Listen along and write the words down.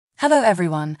Hello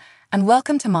everyone, and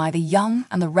welcome to my The Young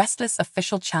and the Restless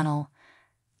official channel.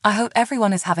 I hope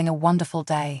everyone is having a wonderful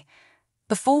day.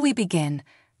 Before we begin,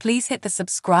 please hit the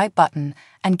subscribe button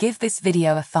and give this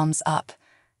video a thumbs up.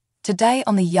 Today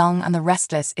on The Young and the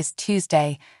Restless is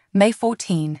Tuesday, May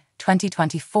 14,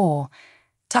 2024.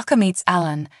 Tucker meets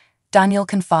Alan, Daniel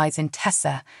confides in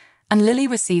Tessa, and Lily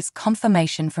receives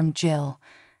confirmation from Jill.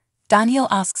 Daniel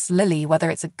asks Lily whether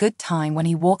it's a good time when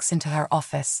he walks into her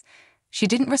office. She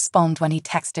didn't respond when he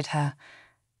texted her.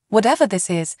 Whatever this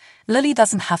is, Lily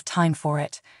doesn't have time for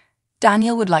it.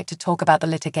 Daniel would like to talk about the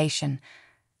litigation.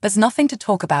 There's nothing to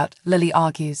talk about, Lily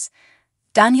argues.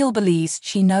 Daniel believes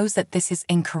she knows that this is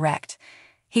incorrect.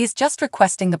 He is just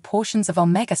requesting the portions of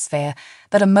Omega Sphere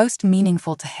that are most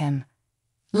meaningful to him.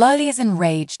 Lily is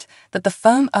enraged that the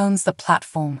firm owns the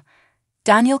platform.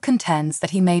 Daniel contends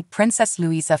that he made Princess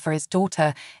Louisa for his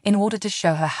daughter in order to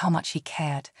show her how much he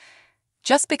cared.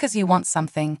 Just because you want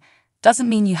something doesn't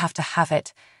mean you have to have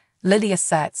it, Lily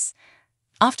asserts.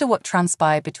 After what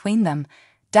transpired between them,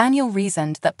 Daniel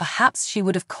reasoned that perhaps she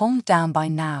would have calmed down by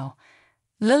now.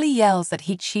 Lily yells that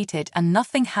he cheated and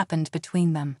nothing happened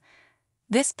between them.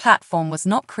 This platform was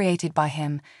not created by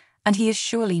him, and he is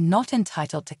surely not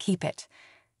entitled to keep it.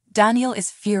 Daniel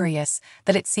is furious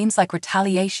that it seems like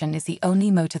retaliation is the only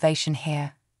motivation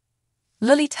here.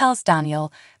 Lily tells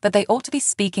Daniel that they ought to be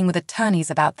speaking with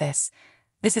attorneys about this.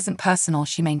 This isn't personal,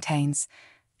 she maintains.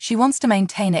 She wants to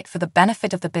maintain it for the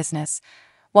benefit of the business,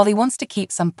 while he wants to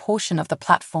keep some portion of the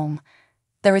platform.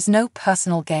 There is no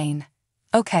personal gain.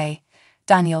 Okay,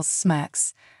 Daniel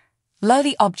smirks.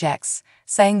 Lily objects,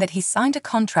 saying that he signed a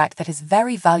contract that is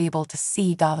very valuable to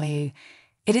CW.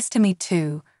 It is to me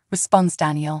too, responds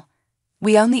Daniel.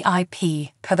 We own the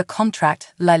IP, per the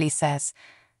contract, Lily says.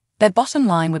 Their bottom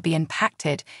line would be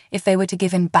impacted if they were to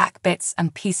give him back bits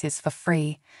and pieces for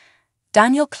free.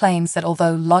 Daniel claims that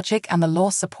although logic and the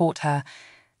law support her,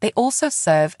 they also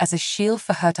serve as a shield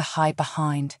for her to hide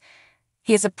behind.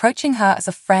 He is approaching her as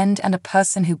a friend and a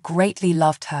person who greatly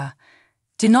loved her.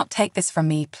 Do not take this from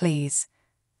me, please.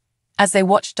 As they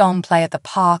watch Dom play at the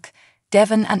park,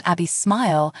 Devon and Abby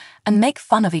smile and make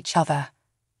fun of each other.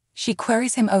 She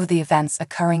queries him over the events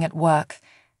occurring at work.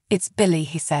 It's Billy,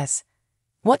 he says.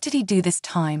 What did he do this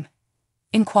time?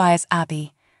 Inquires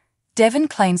Abby. Devon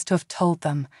claims to have told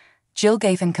them. Jill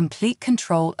gave him complete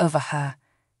control over her.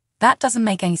 That doesn't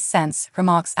make any sense,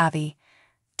 remarks Abby.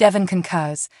 Devon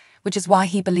concurs, which is why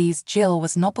he believes Jill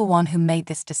was not the one who made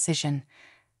this decision.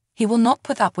 He will not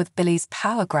put up with Billy's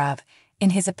power grab,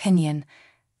 in his opinion.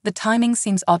 The timing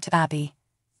seems odd to Abby.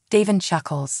 Devon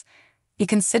chuckles. He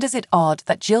considers it odd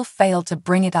that Jill failed to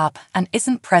bring it up and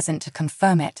isn't present to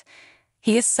confirm it.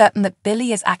 He is certain that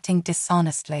Billy is acting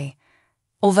dishonestly.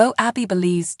 Although Abby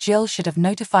believes Jill should have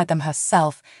notified them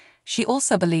herself, she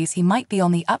also believes he might be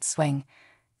on the upswing.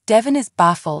 Devon is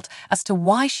baffled as to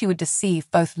why she would deceive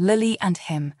both Lily and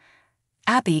him.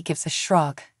 Abby gives a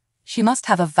shrug. She must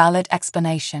have a valid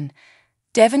explanation.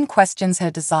 Devon questions her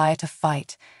desire to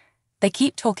fight. They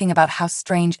keep talking about how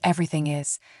strange everything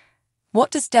is.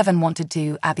 What does Devon want to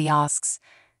do? Abby asks.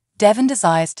 Devon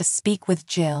desires to speak with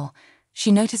Jill.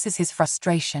 She notices his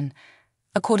frustration.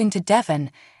 According to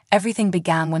Devon, everything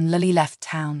began when Lily left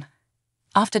town.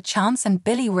 After Chance and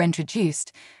Billy were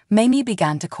introduced, Mamie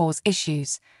began to cause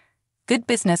issues. Good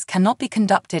business cannot be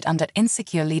conducted under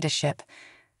insecure leadership.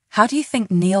 How do you think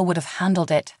Neil would have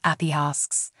handled it? Abby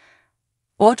asks.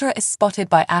 Audra is spotted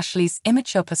by Ashley's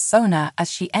immature persona as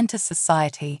she enters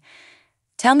society.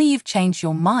 Tell me you've changed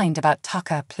your mind about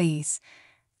Tucker, please.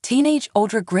 Teenage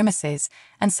Audra grimaces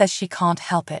and says she can't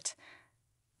help it.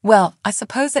 Well, I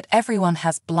suppose that everyone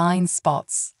has blind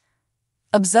spots.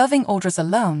 Observing Audra's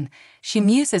alone, she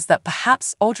muses that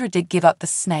perhaps Audra did give up the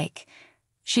snake.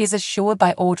 She is assured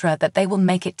by Audra that they will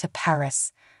make it to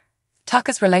Paris.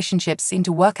 Tucker's relationships seem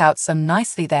to work out so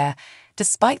nicely there,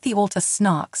 despite the altar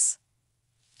snarks.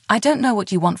 I don't know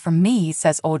what you want from me,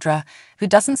 says Audra, who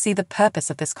doesn't see the purpose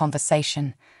of this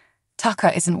conversation.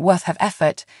 Tucker isn't worth her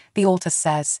effort, the altar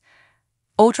says.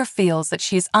 Audra feels that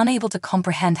she is unable to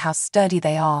comprehend how sturdy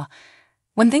they are.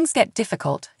 When things get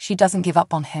difficult, she doesn't give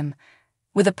up on him.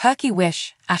 With a perky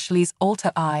wish, Ashley's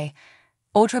alter eye,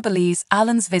 Audra believes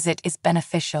Alan's visit is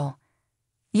beneficial.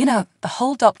 You know, the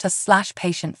whole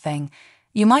doctor/patient thing.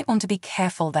 You might want to be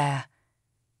careful there.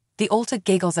 The alter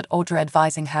giggles at Audra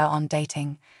advising her on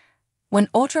dating. When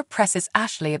Audra presses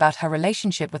Ashley about her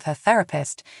relationship with her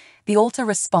therapist, the alter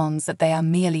responds that they are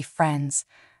merely friends.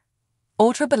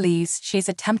 Audra believes she is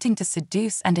attempting to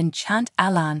seduce and enchant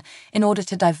Alan in order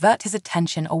to divert his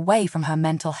attention away from her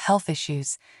mental health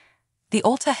issues. The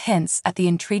altar hints at the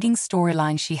intriguing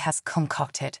storyline she has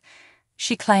concocted.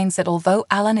 She claims that although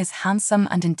Alan is handsome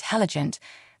and intelligent,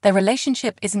 their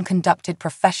relationship isn't conducted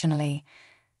professionally.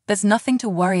 There's nothing to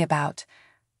worry about.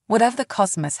 Whatever the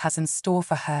cosmos has in store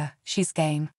for her, she's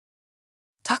game.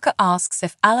 Tucker asks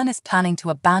if Alan is planning to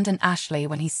abandon Ashley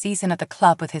when he sees him at the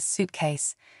club with his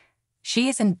suitcase. She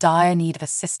is in dire need of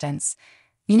assistance.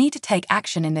 You need to take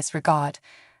action in this regard.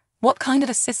 What kind of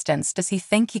assistance does he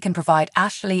think he can provide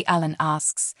Ashley? Alan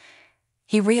asks.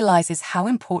 He realizes how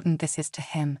important this is to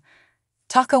him.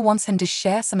 Tucker wants him to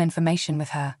share some information with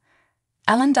her.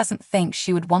 Alan doesn't think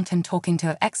she would want him talking to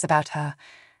her ex about her.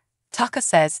 Tucker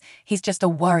says he's just a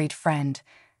worried friend.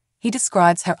 He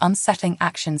describes her unsettling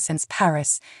actions since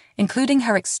Paris, including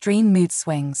her extreme mood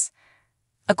swings.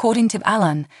 According to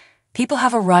Alan, people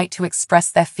have a right to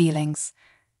express their feelings.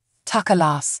 Tucker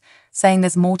laughs, saying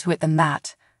there's more to it than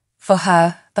that. For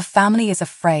her, the family is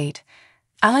afraid.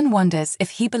 Alan wonders if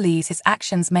he believes his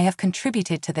actions may have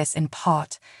contributed to this in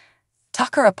part.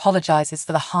 Tucker apologizes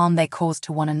for the harm they caused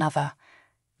to one another.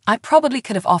 I probably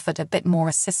could have offered a bit more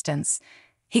assistance.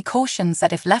 He cautions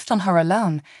that if left on her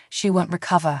alone, she won't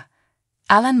recover.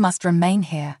 Alan must remain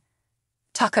here.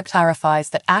 Tucker clarifies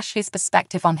that Ashley's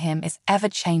perspective on him is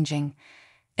ever-changing.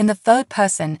 In the third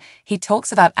person, he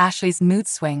talks about Ashley's mood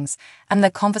swings and their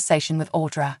conversation with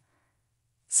Audra.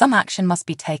 Some action must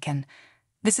be taken.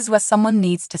 This is where someone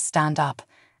needs to stand up,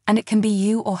 and it can be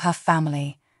you or her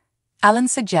family. Alan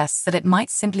suggests that it might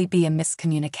simply be a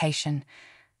miscommunication.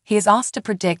 He is asked to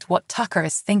predict what Tucker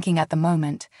is thinking at the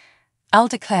moment. Al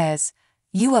declares,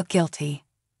 "You are guilty.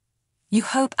 You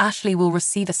hope Ashley will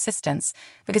receive assistance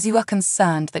because you are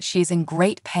concerned that she is in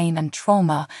great pain and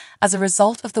trauma as a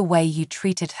result of the way you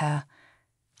treated her.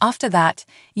 After that,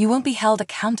 you won't be held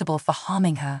accountable for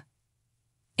harming her."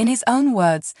 In his own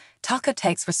words, Tucker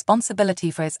takes responsibility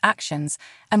for his actions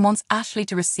and wants Ashley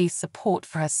to receive support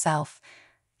for herself.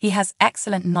 He has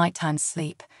excellent nighttime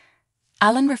sleep.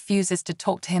 Alan refuses to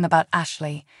talk to him about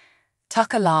Ashley.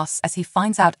 Tucker laughs as he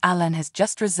finds out Alan has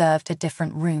just reserved a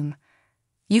different room.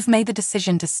 "You've made the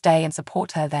decision to stay and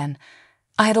support her then.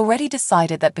 I had already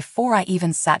decided that before I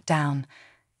even sat down."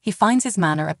 He finds his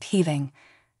manner appealing.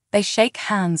 They shake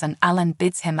hands and Alan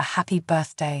bids him a happy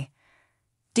birthday.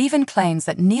 Devon claims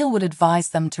that Neil would advise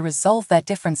them to resolve their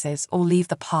differences or leave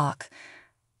the park.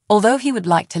 Although he would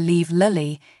like to leave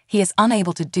Lily, he is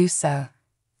unable to do so.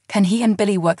 Can he and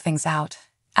Billy work things out?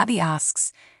 Abby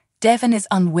asks. Devon is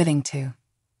unwilling to.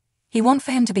 He wants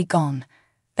for him to be gone.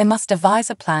 They must devise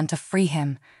a plan to free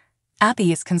him.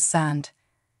 Abby is concerned.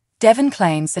 Devon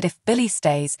claims that if Billy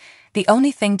stays, the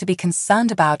only thing to be concerned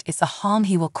about is the harm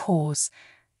he will cause.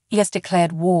 He has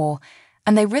declared war,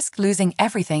 and they risk losing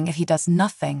everything if he does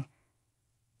nothing.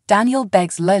 Daniel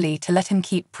begs Lily to let him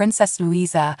keep Princess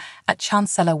Louisa at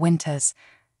Chancellor Winters.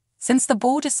 Since the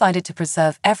board decided to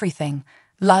preserve everything,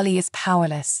 Lily is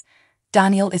powerless.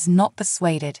 Daniel is not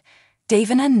persuaded.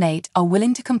 Devon and Nate are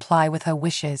willing to comply with her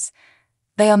wishes.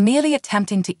 They are merely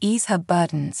attempting to ease her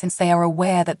burden since they are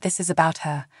aware that this is about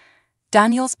her.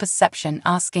 Daniel's perception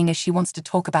asking if she wants to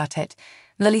talk about it.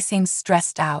 Lily seems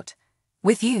stressed out.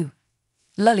 "With you?"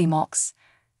 Lily mocks.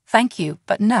 "Thank you,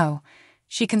 but no."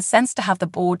 She consents to have the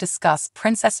board discuss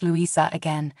Princess Louisa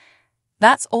again.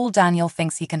 That's all Daniel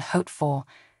thinks he can hope for.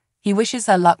 He wishes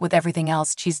her luck with everything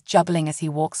else. She's jubbling as he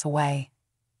walks away.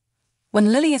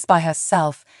 When Lily is by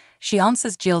herself, she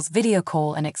answers Jill's video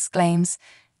call and exclaims,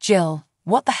 "Jill,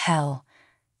 what the hell?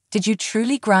 Did you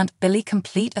truly grant Billy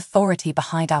complete authority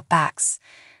behind our backs?"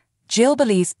 Jill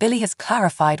believes Billy has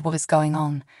clarified what is going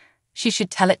on. She should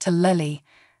tell it to Lily.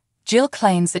 Jill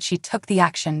claims that she took the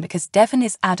action because Devon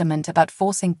is adamant about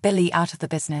forcing Billy out of the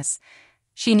business.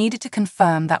 She needed to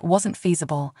confirm that wasn't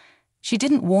feasible. She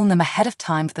didn't warn them ahead of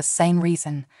time for the same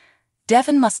reason.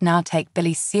 Devon must now take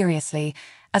Billy seriously,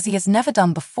 as he has never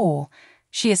done before.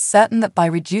 She is certain that by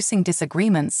reducing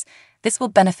disagreements, this will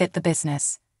benefit the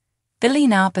business. Billy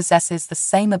now possesses the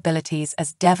same abilities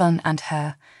as Devon and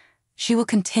her. She will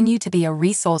continue to be a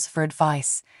resource for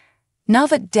advice. Now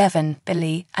that Devon,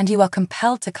 Billy, and you are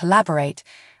compelled to collaborate,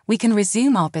 we can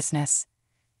resume our business.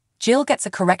 Jill gets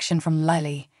a correction from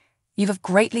Lily. You have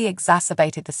greatly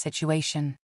exacerbated the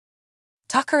situation.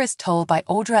 Tucker is told by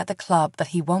Audra at the club that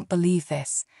he won't believe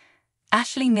this.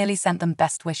 Ashley merely sent them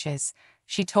best wishes.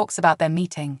 She talks about their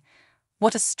meeting.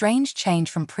 What a strange change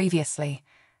from previously.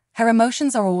 Her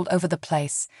emotions are all over the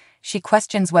place. She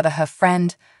questions whether her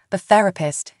friend, the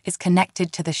therapist, is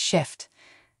connected to the shift.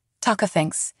 Tucker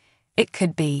thinks, it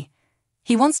could be.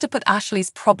 He wants to put Ashley's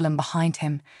problem behind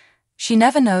him. She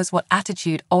never knows what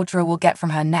attitude Audra will get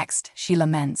from her next, she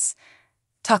laments.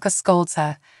 Tucker scolds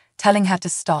her, telling her to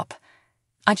stop.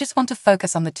 "I just want to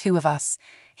focus on the two of us."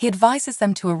 He advises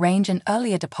them to arrange an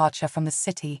earlier departure from the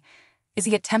city. Is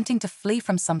he attempting to flee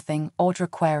from something, Audra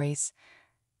queries.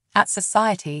 At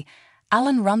society,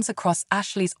 Alan runs across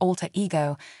Ashley's alter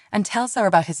ego and tells her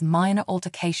about his minor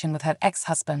altercation with her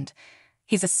ex-husband.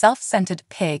 He's a self-centered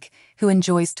pig who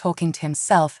enjoys talking to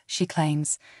himself, she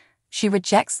claims. She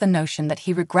rejects the notion that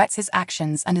he regrets his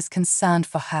actions and is concerned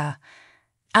for her.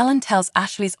 Alan tells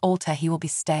Ashley's alter he will be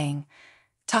staying.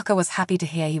 Tucker was happy to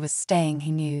hear he was staying,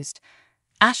 he mused.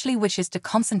 Ashley wishes to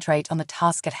concentrate on the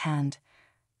task at hand.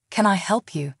 "Can I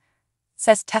help you?"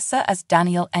 says Tessa as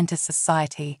Daniel enters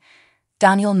society.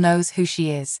 Daniel knows who she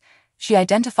is. She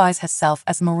identifies herself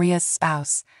as Maria's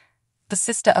spouse, the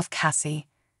sister of Cassie.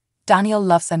 Daniel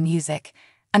loves her music,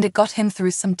 and it got him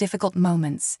through some difficult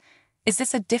moments. Is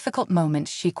this a difficult moment,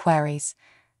 she queries.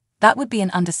 That would be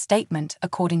an understatement,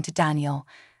 according to Daniel.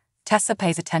 Tessa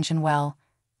pays attention well.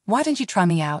 "Why don't you try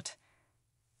me out?"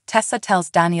 Tessa tells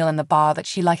Daniel in the bar that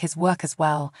she likes his work as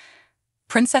well.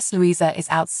 Princess Louisa is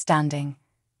outstanding.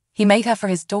 He made her for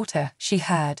his daughter, she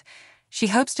heard. She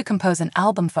hopes to compose an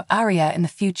album for Aria in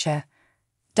the future.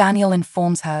 Daniel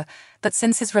informs her that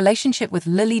since his relationship with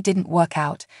Lily didn't work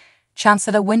out,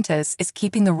 Chancellor Winters is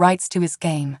keeping the rights to his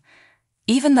game.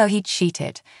 Even though he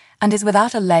cheated and is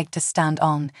without a leg to stand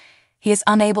on, he is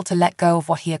unable to let go of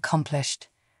what he accomplished.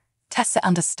 Tessa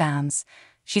understands.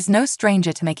 She's no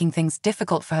stranger to making things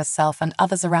difficult for herself and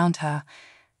others around her.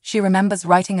 She remembers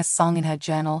writing a song in her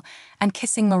journal and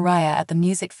kissing Mariah at the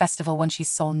music festival when she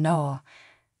saw Noah.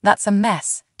 That's a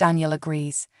mess, Daniel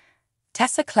agrees.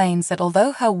 Tessa claims that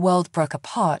although her world broke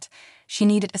apart, she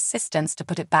needed assistance to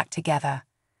put it back together.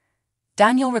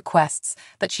 Daniel requests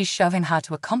that she show him how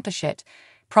to accomplish it,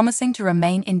 promising to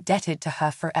remain indebted to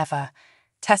her forever.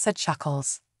 Tessa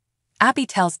chuckles. Abby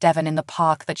tells Devon in the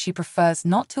park that she prefers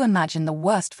not to imagine the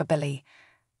worst for Billy.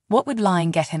 What would lying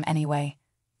get him anyway?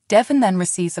 Devon then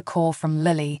receives a call from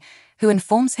Lily, who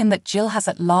informs him that Jill has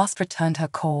at last returned her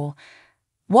call.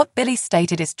 What Billy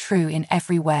stated is true in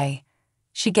every way.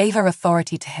 She gave her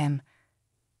authority to him.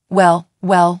 Well,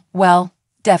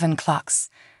 Devon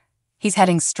clucks. He's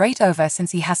heading straight over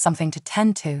since he has something to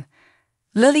tend to.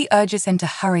 Lily urges him to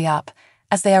hurry up,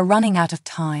 as they are running out of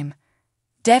time.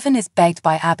 Devon is begged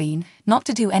by Abby not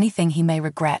to do anything he may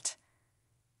regret.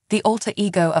 The alter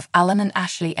ego of Alan and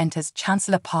Ashley enters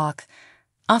Chancellor Park,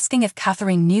 asking if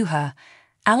Catherine knew her.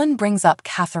 Alan brings up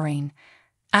Catherine.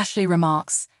 Ashley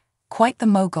remarks, "Quite the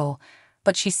mogul,"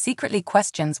 but she secretly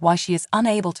questions why she is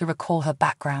unable to recall her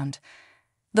background.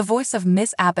 The voice of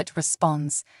Miss Abbott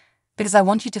responds, "Because I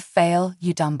want you to fail,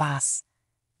 you dumbass."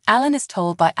 Alan is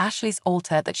told by Ashley's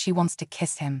alter that she wants to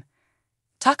kiss him.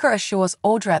 Tucker assures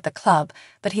Audra at the club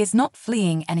that he is not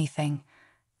fleeing anything.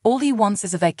 All he wants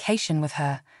is a vacation with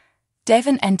her.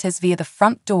 Devon enters via the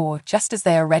front door just as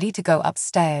they are ready to go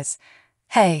upstairs.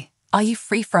 "Hey, are you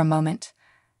free for a moment?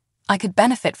 I could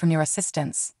benefit from your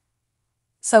assistance."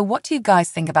 So what do you guys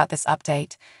think about this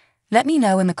update? Let me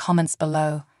know in the comments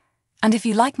below. And if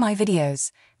you like my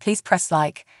videos, please press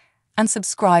like and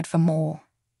subscribe for more.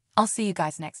 I'll see you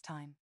guys next time.